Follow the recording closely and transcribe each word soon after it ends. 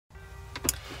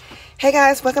Hey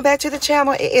guys, welcome back to the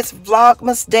channel. It's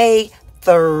Vlogmas Day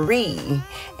 3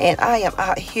 and I am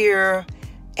out here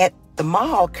at the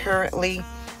mall currently,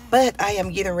 but I am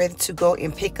getting ready to go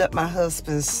and pick up my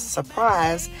husband's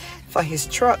surprise for his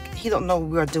truck. He don't know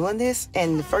we're doing this,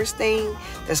 and the first thing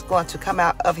that's going to come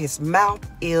out of his mouth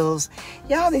is,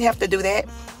 y'all didn't have to do that,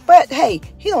 but hey,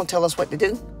 he don't tell us what to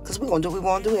do because we're gonna do what we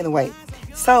want to do anyway.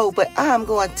 So, but I'm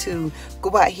going to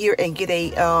go out here and get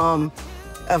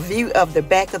a view of the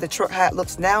back of the truck, how it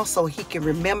looks now, so he can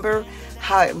remember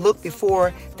how it looked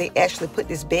before they actually put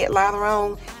this bed liner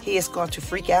on. He is going to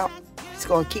freak out. He's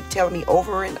going to keep telling me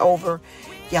over and over,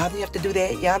 y'all didn't have to do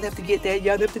that, y'all didn't have to get that,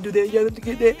 y'all didn't have to do that, y'all didn't have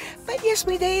to get that. But yes,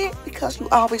 we did, because you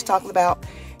always talking about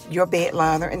your bed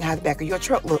liner and how the back of your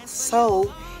truck looks.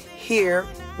 So here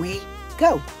we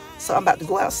go. So I'm about to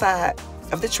go outside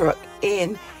of the truck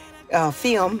and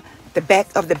film the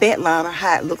back of the bed liner,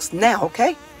 how it looks now,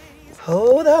 okay?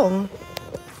 Hold on.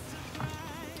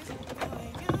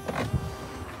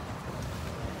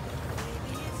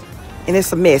 And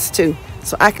it's a mess too.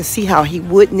 So I can see how he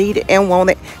would need it and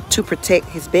want it to protect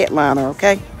his bed liner,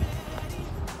 okay?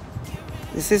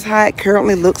 This is how it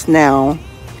currently looks now.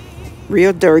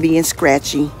 Real dirty and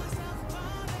scratchy.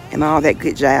 And all that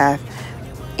good jive.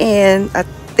 And I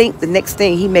think the next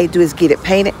thing he may do is get it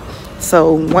painted.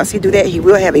 So once he do that, he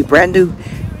will have a brand new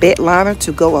bed liner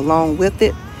to go along with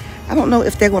it. I don't know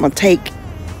if they're going to take,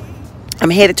 I'm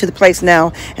headed to the place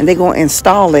now and they're going to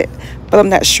install it, but I'm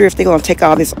not sure if they're going to take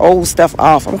all this old stuff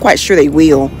off. I'm quite sure they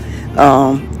will,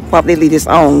 while they leave this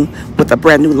on with a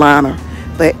brand new liner.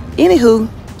 But anywho,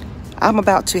 I'm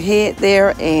about to head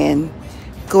there and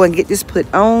go and get this put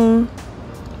on.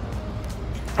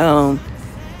 And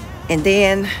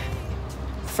then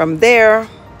from there,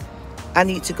 I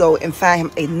need to go and find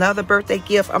him another birthday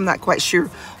gift. I'm not quite sure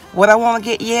what I want to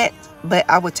get yet, but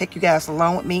I will take you guys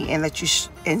along with me and let you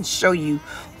and show you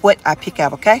what I pick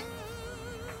out, okay?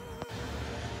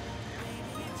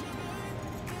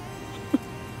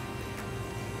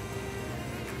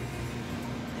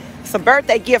 It's a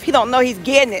birthday gift. He don't know he's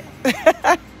getting it.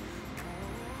 I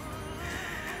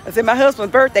said my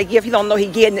husband's birthday gift. He don't know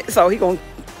he's getting it, so he gonna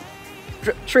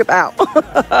trip out.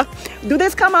 Do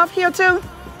this come off here too?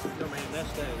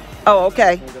 Oh,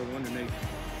 okay.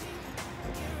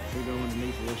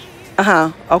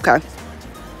 Okay.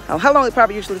 Oh, how long it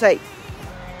probably usually take?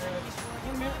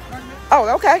 Oh,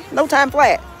 okay. No time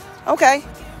flat. Okay.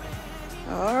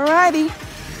 Alrighty.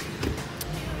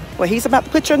 Well, he's about to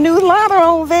put your new liner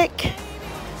on, Vic.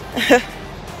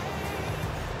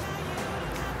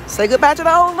 Say goodbye to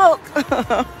the old look.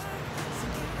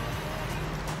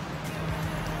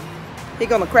 He's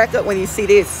gonna crack up when he see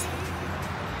this.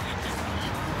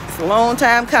 It's a long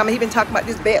time coming. He's been talking about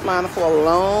this bed liner for a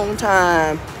long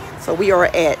time. So we are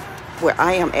at where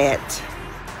I am at,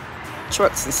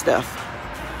 trucks and stuff.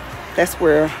 That's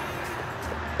where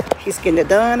he's getting it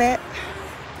done at.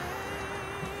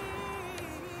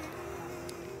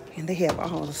 And they have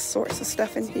all sorts of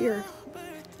stuff in here.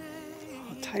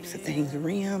 All types of things,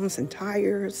 rims and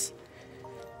tires.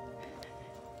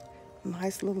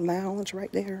 Nice little lounge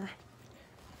right there.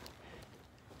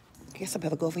 Guess I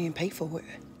better go over here and pay for it.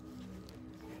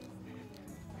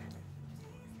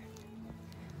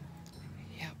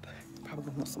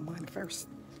 Probably want some money first.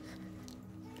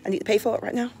 I need to pay for it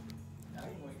right now.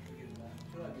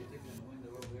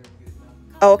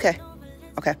 Oh, okay.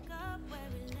 Okay.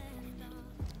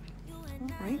 All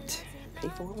right. Pay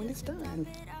for it when it's done.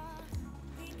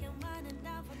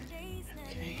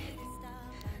 Okay.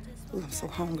 Ooh, I'm so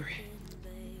hungry.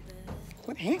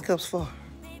 What handcuffs for?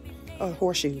 Oh,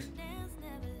 horseshoes.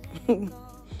 I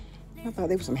thought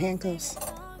they were some handcuffs.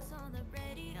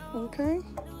 Okay.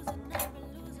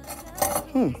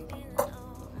 I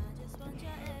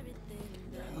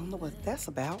don't know what that's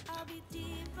about.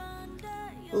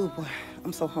 Oh boy,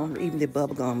 I'm so hungry. Even the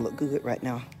bubble gum look good right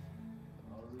now.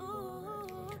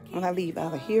 When I leave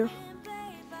out of here,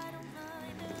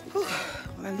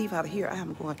 I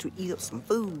am going to eat up some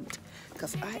food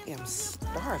because I am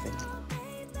starving.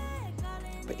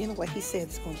 But anyway, he said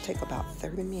it's going to take about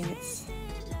 30 minutes,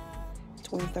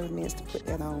 20-30 minutes to put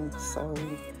that on. So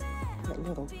that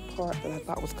little part that I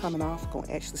thought was coming off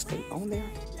gonna actually stay on there.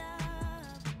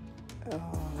 I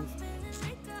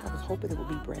was hoping it would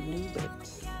be brand new, but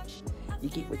you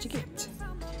get what you get.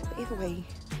 But either way,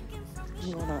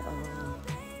 I'm gonna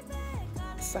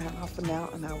sign off for now,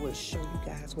 and I will show you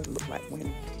guys what it looks like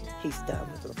when he's done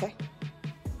with it, okay?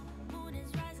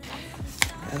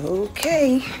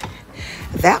 Okay,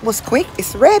 that was quick.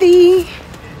 It's ready.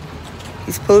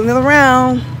 He's pulling it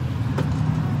around.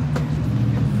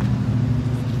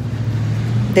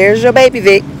 There's your baby,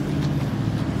 Vic.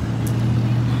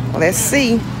 Let's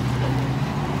see.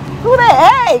 Who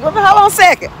that? Hey, hold on a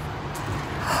second.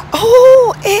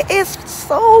 Oh, it is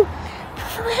so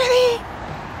pretty.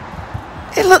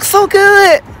 It looks so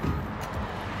good.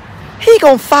 He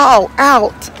gonna fall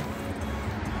out.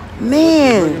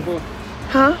 Man.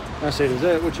 Huh? I said, is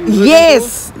that what you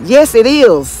Yes. Yes, it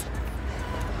is.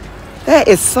 That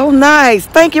is so nice.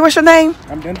 Thank you. What's your name?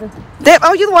 I'm Denver.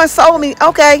 Oh, you the one sold me.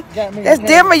 Okay. That's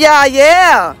Denver, y'all.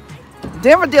 Yeah.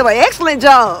 Denver did an excellent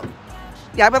job.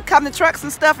 Y'all better come to trucks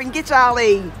and stuff and get y'all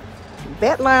a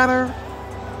bed liner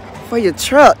for your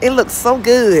truck. It looks so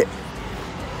good.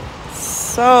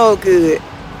 So good.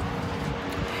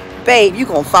 Babe, you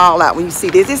gonna fall out when you see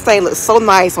this. This thing looks so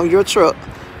nice on your truck.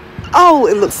 Oh,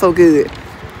 it looks so good.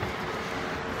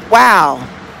 Wow.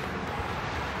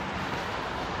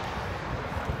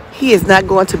 He is not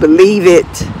going to believe it.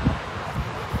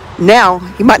 Now,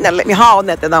 he might not let me haul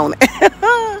nothing on it.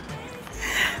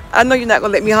 I know you're not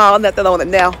gonna let me haul nothing on it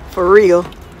now, for real.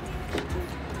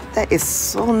 That is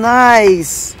so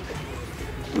nice.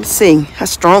 Let me see how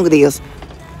strong it is.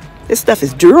 This stuff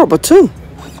is durable too.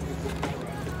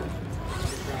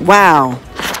 Wow.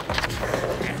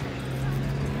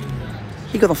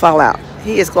 He's gonna fall out.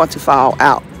 He is going to fall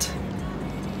out.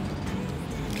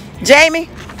 Jamie,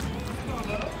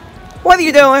 what are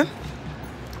you doing?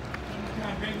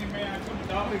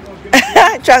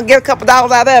 Trying to get a couple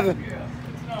dollars out of him.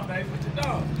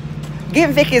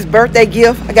 Giving Vicky his birthday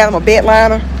gift. I got him a bed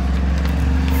liner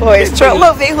for his truck.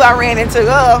 Look, Vic, who I ran into.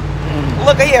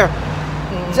 Look at here.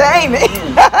 Jamie.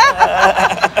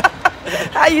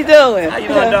 How you doing? How you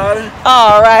doing, darling?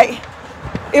 All right.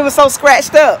 It was so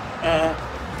scratched up.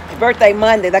 His birthday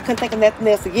Monday. I couldn't think of nothing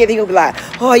else to get. He would be like,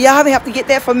 oh, y'all didn't have to get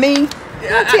that for me.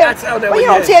 Yeah, I saw that. Well, you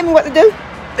don't tell me what to do.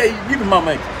 Hey, you be my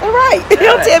man. All right. You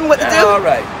don't tell me what to do. All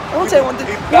right. Don't tell me what to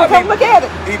do. You come look at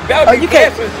it. He better be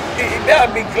glad. He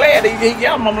better be glad he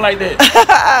got mama like that.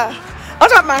 I'm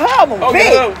talking about her, Oh,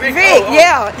 Vic. Vic.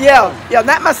 Yeah,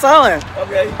 not my son.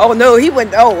 Okay. Oh no, he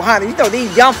wouldn't. Oh, honey, you know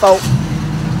these young folk.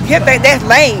 He think that's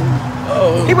lame.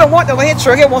 Oh. He wouldn't want the hit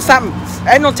truck. He want something.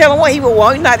 I ain't no telling what he would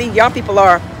want. You know how these young people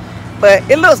are, but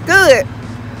it looks good.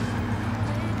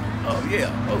 Oh yeah.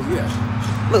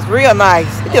 Looks real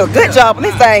nice. He did a good job on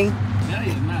this thing. That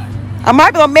is nice. I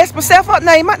might be gonna mess myself up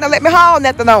now. You might not let me haul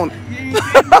nothing on it.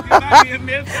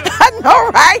 I know,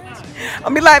 right?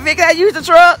 I'll be like, Vic, can I use the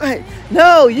truck?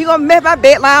 No, you gonna mess my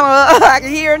bed liner up. I can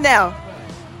hear it now.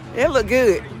 It look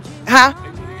good. Huh?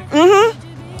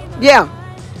 Mm-hmm. Yeah.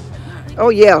 Oh,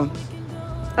 yeah.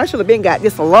 I should have been got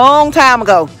this a long time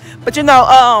ago. But you know,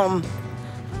 I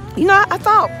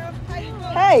thought,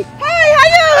 hey, how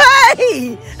you?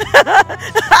 Hey!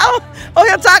 Oh,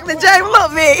 you're talking to James.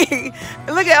 Look, Vic.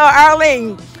 Look at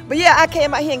Arlene. But yeah, I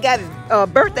came out here and got his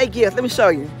birthday gift. Let me show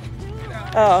you.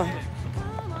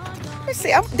 Let's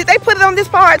see. Did they put it on this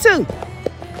part too?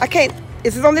 I can't.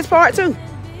 Is it on this part too?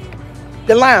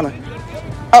 The liner.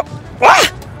 Oh,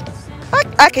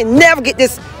 I can never get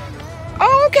this.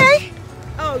 Oh, okay.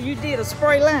 Oh, you did a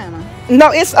spray liner?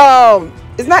 No, it's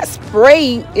not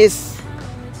spray. It's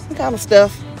some kind of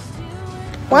stuff.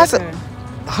 Why is it?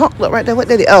 Look right there. What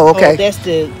did it? Oh, okay. Oh, that's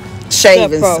the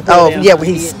shavings. Oh, yeah, when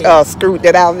he screwed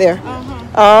that out of there.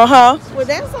 Well,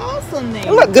 that's awesome then.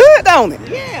 It look good, don't it?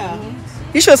 Yeah.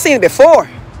 You should have seen it before.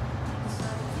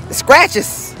 The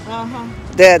scratches,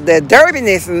 the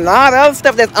dirtiness, and all the other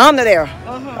stuff that's under there.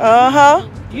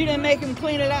 You didn't make him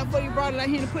clean it out before you brought it out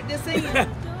here to put this in?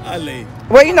 I leave.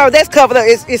 Well, you know that's covered up.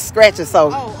 It's scratches,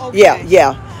 so okay.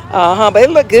 yeah. But it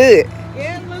look good.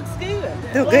 Yeah, it looks good.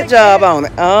 Do a good job on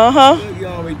it. You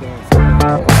always doing.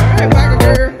 All right, Michael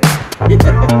girl.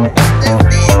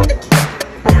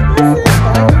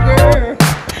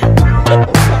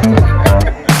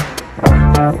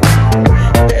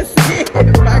 That's it,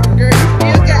 Michael girl.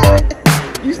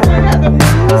 You still got the moves.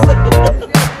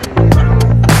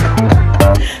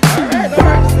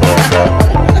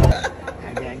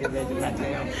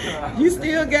 You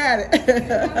still got it.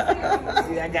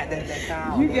 See, I got that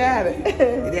call. You got it.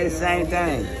 It's the same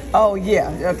thing. Oh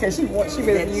yeah. Okay. She ready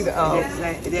for you to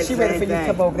she ready for you to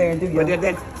come over there and do your. But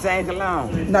that's same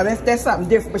cologne. No, that's something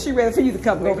different. But she ready for you to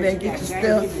come over there and get your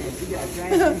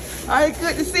stuff. All right.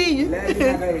 Good to see you.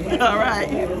 All right.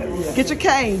 Get your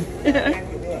cane.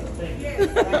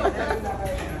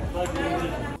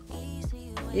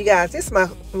 You guys, this is my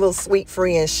little sweet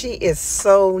friend. She is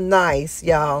so nice,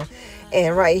 y'all.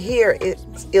 And right here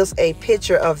is a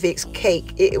picture of Vic's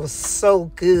cake. It was so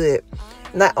good.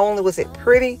 Not only was it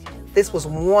pretty, this was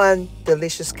one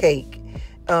delicious cake.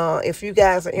 If you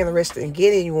guys are interested in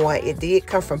getting one, it did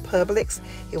come from Publix.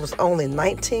 It was only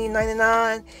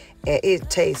 $19.99, and it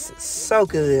tastes so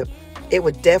good. it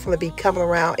would definitely be coming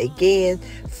around again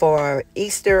for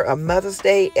Easter or Mother's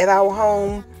Day at our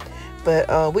home.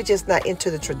 But we're just not into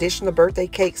the traditional birthday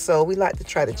cake, so we like to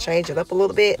try to change it up a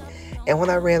little bit. And when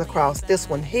I ran across this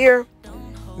one here,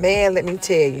 man, let me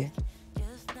tell you,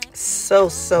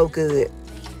 so good.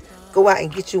 Go out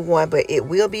and get you one, but it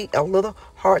will be a little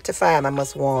hard to find, I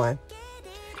must warn.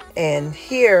 And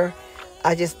here,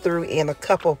 I just threw in a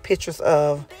couple pictures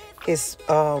of his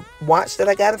watch that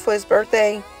I got him for his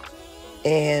birthday.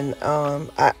 And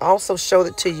I also showed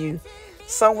it to you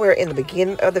somewhere in the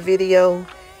beginning of the video.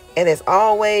 And as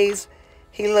always,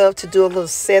 he loved to do a little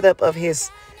setup of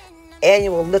his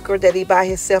annual liquor that he buy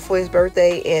himself for his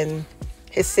birthday and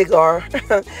his cigar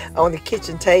on the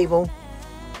kitchen table.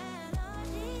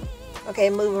 Okay,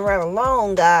 moving right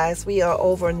along, guys. We are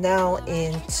over now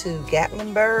into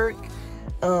Gatlinburg.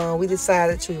 We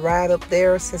decided to ride up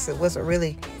there since it wasn't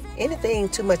really anything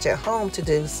too much at home to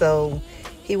do. So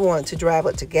he wanted to drive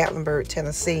up to Gatlinburg,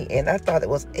 Tennessee. And I thought it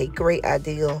was a great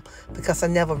idea because I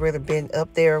never really been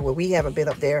up there. Well, we haven't been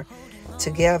up there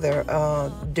together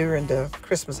during the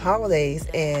Christmas holidays,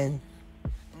 and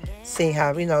seeing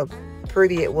how, you know,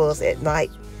 pretty it was at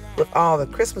night with all the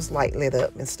Christmas light lit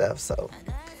up and stuff. So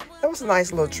that was a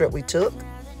nice little trip we took.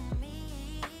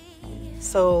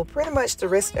 So pretty much the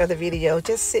rest of the video,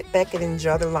 just sit back and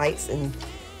enjoy the lights and,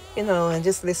 you know, and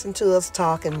just listen to us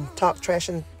talk trash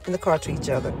in the car to each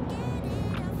other.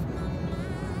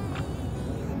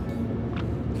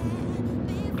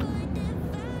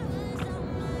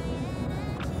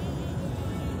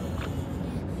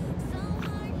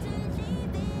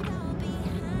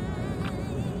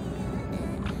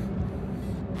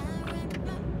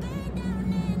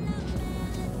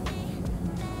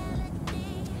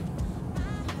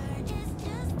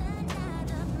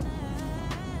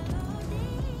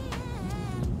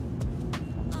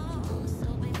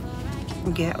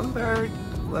 Gatlinburg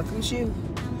welcomes you.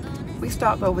 We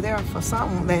stopped over there for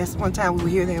something one time we were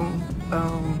here. Then,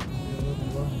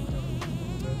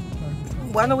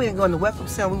 well, I know we didn't go in the welcome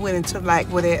center. We went into like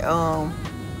where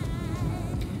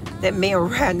that man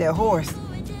riding that horse.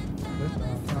 That's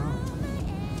downtown.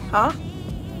 Huh?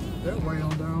 They're way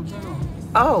on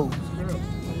downtown. Oh, Yeah.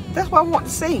 that's what I want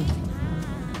to see.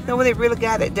 You know, where they really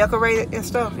got it decorated and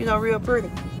stuff. You know, real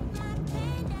pretty.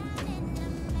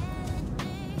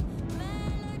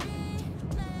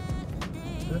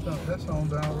 That's on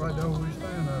down right there where we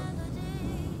stand at.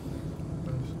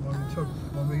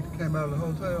 When we came out of the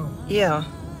hotel, Yeah.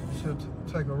 you should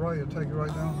take a right and take it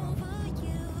right down there.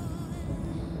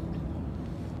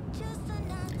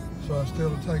 So instead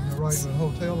of taking the right to the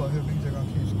hotel, I hope you just gonna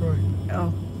keep straight.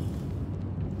 Oh.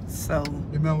 So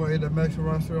You remember that Mexican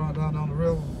restaurant down on the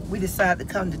river? we decided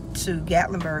to come to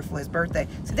Gatlinburg for his birthday.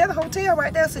 See, there's a hotel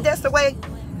right there. See, that's the way.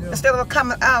 Yeah. Instead of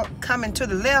coming to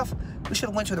the left, we should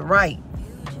have went to the right.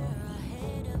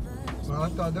 Well, I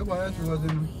thought that was actually was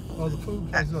in all the food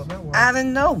places up that way. I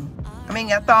didn't know. I mean,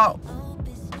 I thought,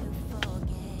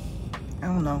 I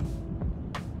don't know.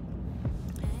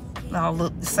 It all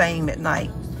look the same at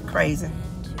night. Crazy.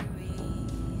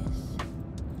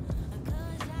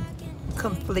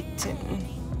 Conflicting.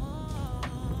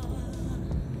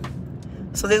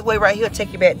 So this way right here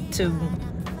take you back to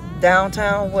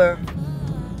downtown where,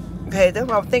 okay, that's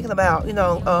what I'm thinking about, you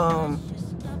know,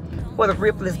 where the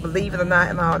Ripley's, believe it or not,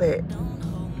 and all that.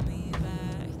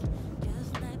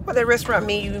 What that restaurant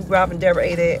me, you, Rob, and Deborah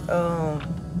ate at,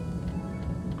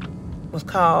 was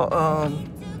called,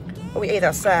 we ate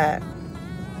outside.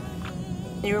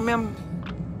 You remember?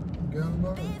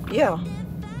 Gatlinburg? Yeah.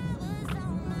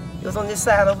 It was on this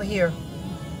side over here.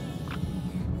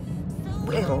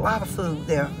 We ate a lot of food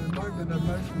there. It might have been that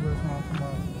Mexican restaurant come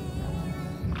out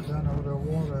down over there,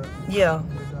 water. Yeah.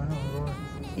 Down the right.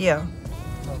 Yeah.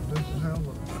 This is hell.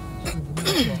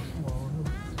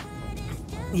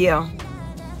 Yeah.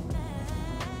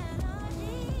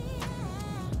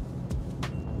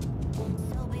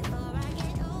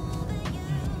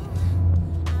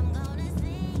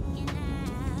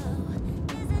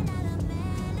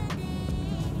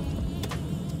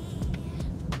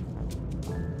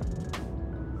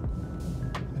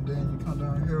 And then you come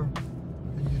down here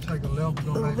and you take a left and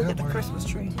go Ooh, back look that at the way. Christmas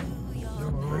tree. They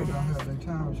were right down here at their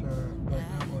town share back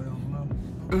that way on the left.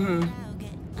 Mm-hmm.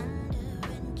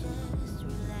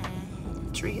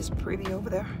 The tree is pretty over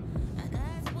there.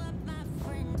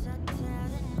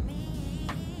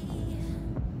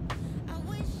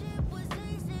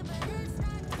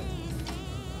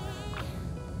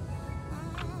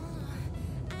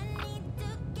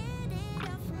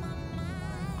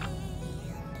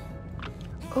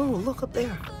 Oh, look up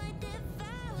there.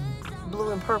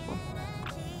 Blue and purple.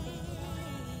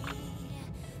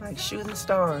 Like shooting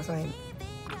stars, ain't it?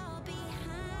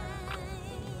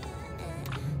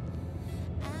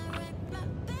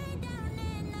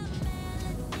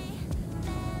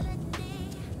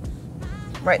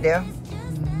 Right there.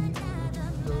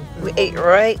 We ate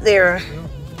right there.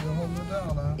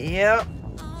 Yep.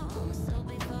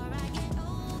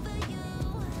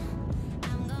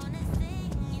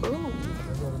 Ooh.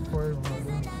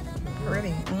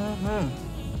 Pretty.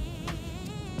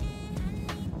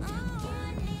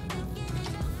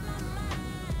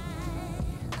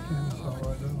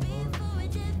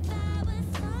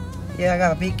 Yeah, I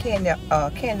got a big candy up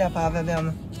out of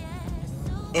them,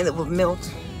 and it would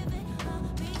melt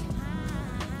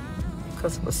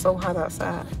because it was so hot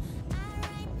outside.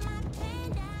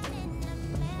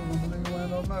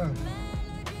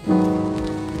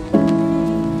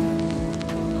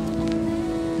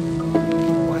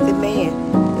 What's it, man?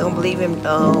 They don't believe him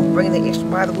bringing the extra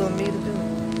body with me to do,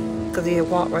 because he'd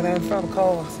walk right out in front of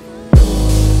cars.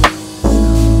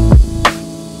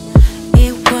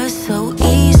 It was so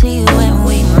easy when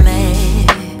we met.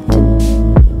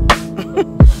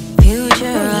 Future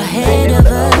ahead of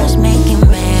us, making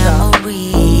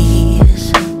memories.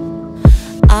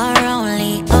 Our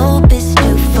only hope is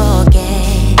to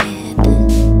forget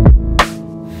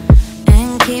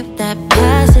and keep that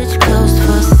passage closed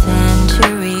for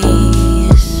centuries.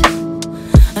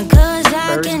 'Cause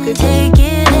I can take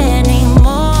it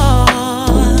anymore.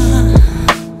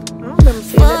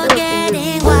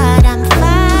 Forgetting what I'm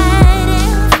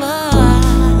fighting for,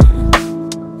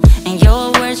 and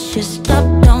your words just stop.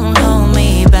 Don't hold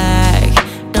me back.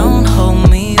 Don't hold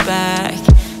me back.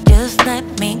 Just let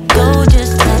me go.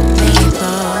 Just let me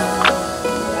go.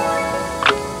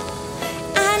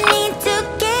 I need to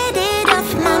get it off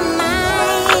my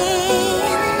mind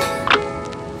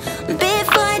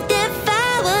before it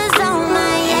devours all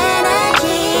my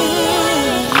energy.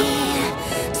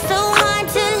 So hard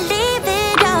to leave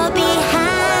it all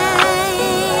behind.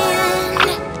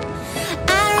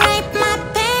 I write my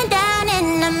pain down in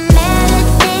a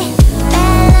melody,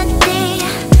 melody.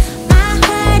 My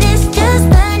heart is just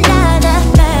another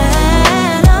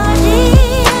melody.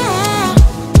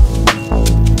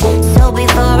 So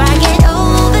before I get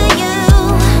over you,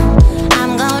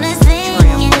 I'm gonna sing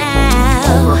it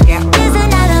now. There's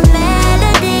another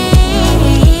melody.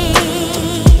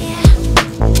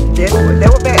 They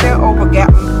were back there over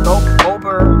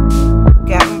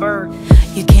Gatlinburg.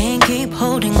 You can't keep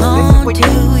holding This is on where to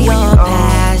you your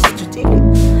past. get your ticket.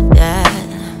 Yeah.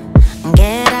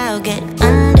 Get out, get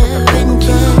under, and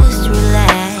just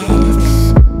relax.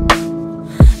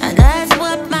 And that's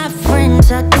what my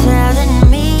friends are telling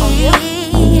me.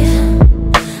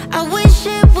 I wish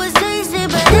it was easy,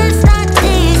 but it's not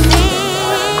easy.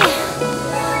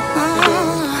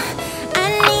 I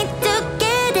need to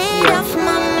get it off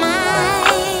my mind.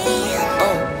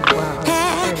 Oh, wow.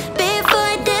 Before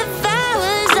it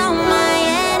devours all my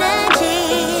energy.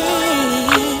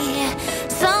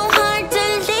 So hard to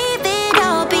leave it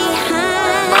all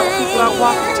behind. People out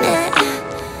walking too.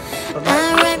 But I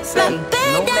like wrap they my say,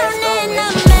 bed no down mess in a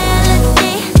on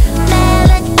melody,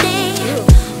 melody.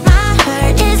 My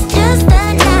heart is just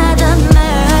another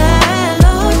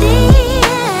melody.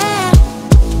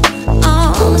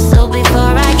 Oh, so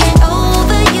before I get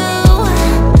over you,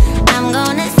 I'm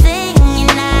gonna sing it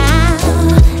now.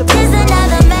 Just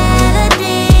another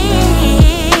melody.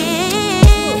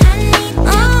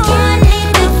 I need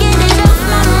to get it off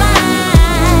my mind.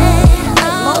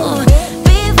 Oh,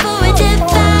 before it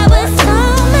devours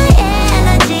all my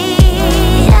energy.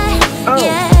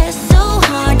 Yeah, so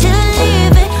hard to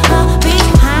leave it all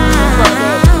behind.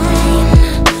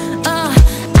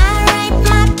 I write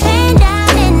my pain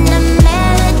down in a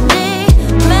melody,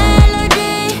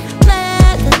 melody,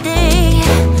 melody.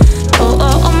 Oh,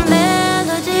 oh, oh,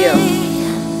 melody.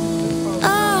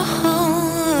 Oh,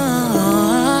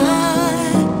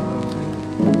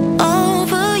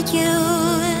 over you.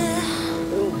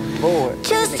 Lord.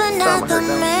 Just Makes my stomach another hurt,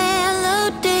 though. melody.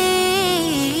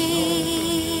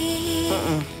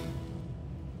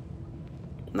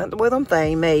 Not the way them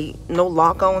thing made. No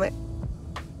lock on it.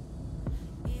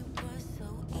 It was so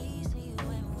easy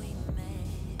when we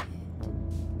met.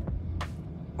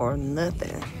 Or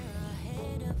nothing.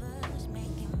 Ahead of us,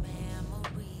 making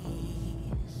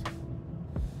memories.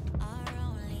 Our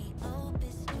only hope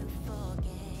is to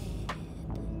forget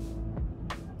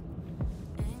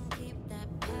and keep that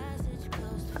passage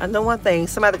closed. I know one thing.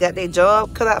 Somebody got their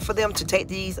job cut out for them to take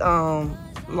these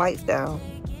lights down.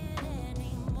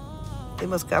 They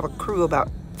must got a crew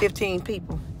about 15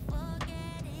 people.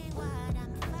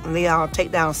 And they all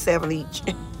take down 7 each.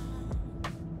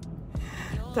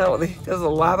 There's a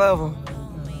lot of them.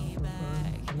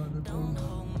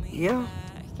 Yeah.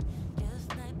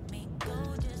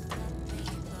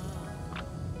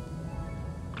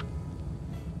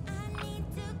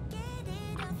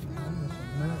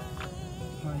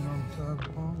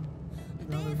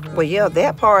 Well, yeah,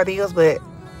 that part is, but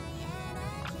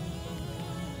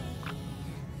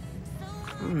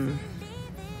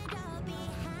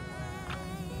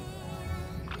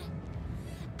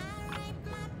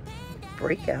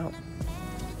breakout.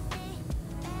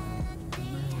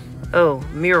 Oh,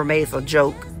 Mirror Maid's a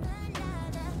joke.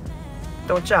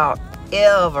 Don't y'all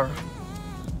ever,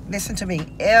 listen to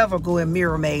me, ever go in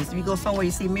Mirror Maids. If you go somewhere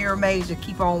you see Mirror Maids, you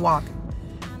keep on walking.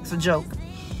 It's a joke.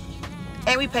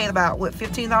 And we paid about, what,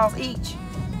 $15 each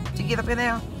to get up in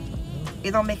there?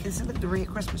 It don't make it look like the red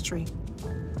Christmas tree.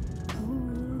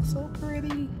 Ooh, so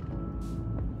pretty.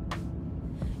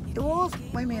 It was,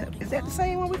 wait a minute, is that the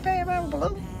same one we paid about with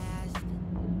blue?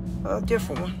 Or a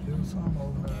different one?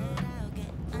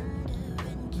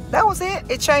 That was it.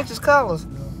 It changed its colors.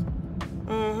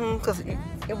 Because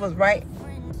it was right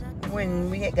when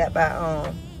we had got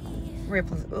by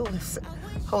Ripley's. Ooh,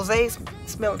 Jose's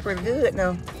smelling pretty good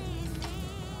now.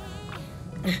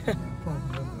 Yeah.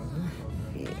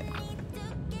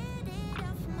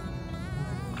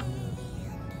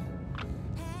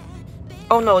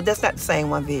 Oh no, that's not the same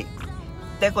one, Vic.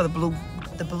 That's for the blue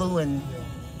and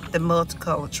the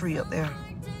multicolored tree up there.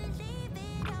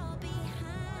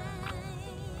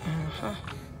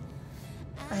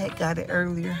 I had got it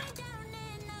earlier,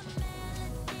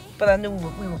 but I knew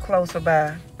we were close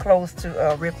to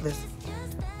Ripley's.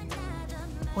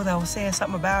 Well, I was saying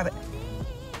something about it.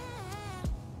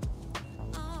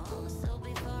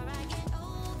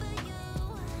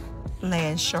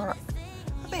 Land shark.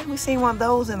 I think we seen one of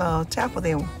those in Tampa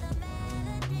then.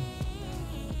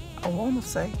 I want to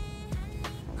say.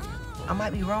 I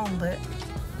might be wrong, but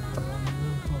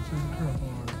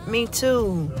me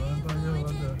too.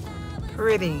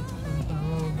 Pretty.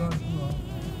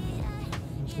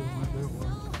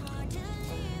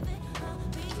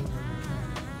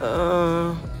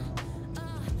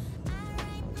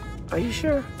 Are you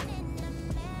sure?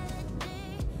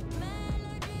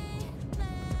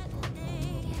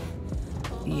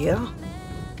 Yeah.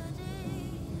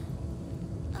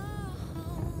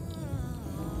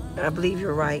 I believe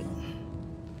you're right.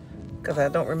 Because I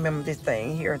don't remember this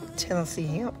thing here, Tennessee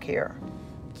Hemp Care.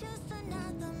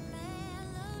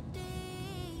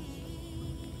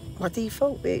 What these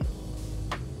folk big?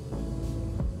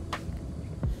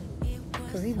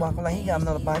 Because he's walking like he got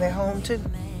another body at home too.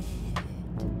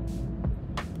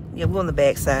 Yeah, we're on the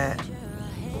back side.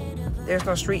 There's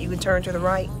no street you can turn to the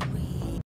right.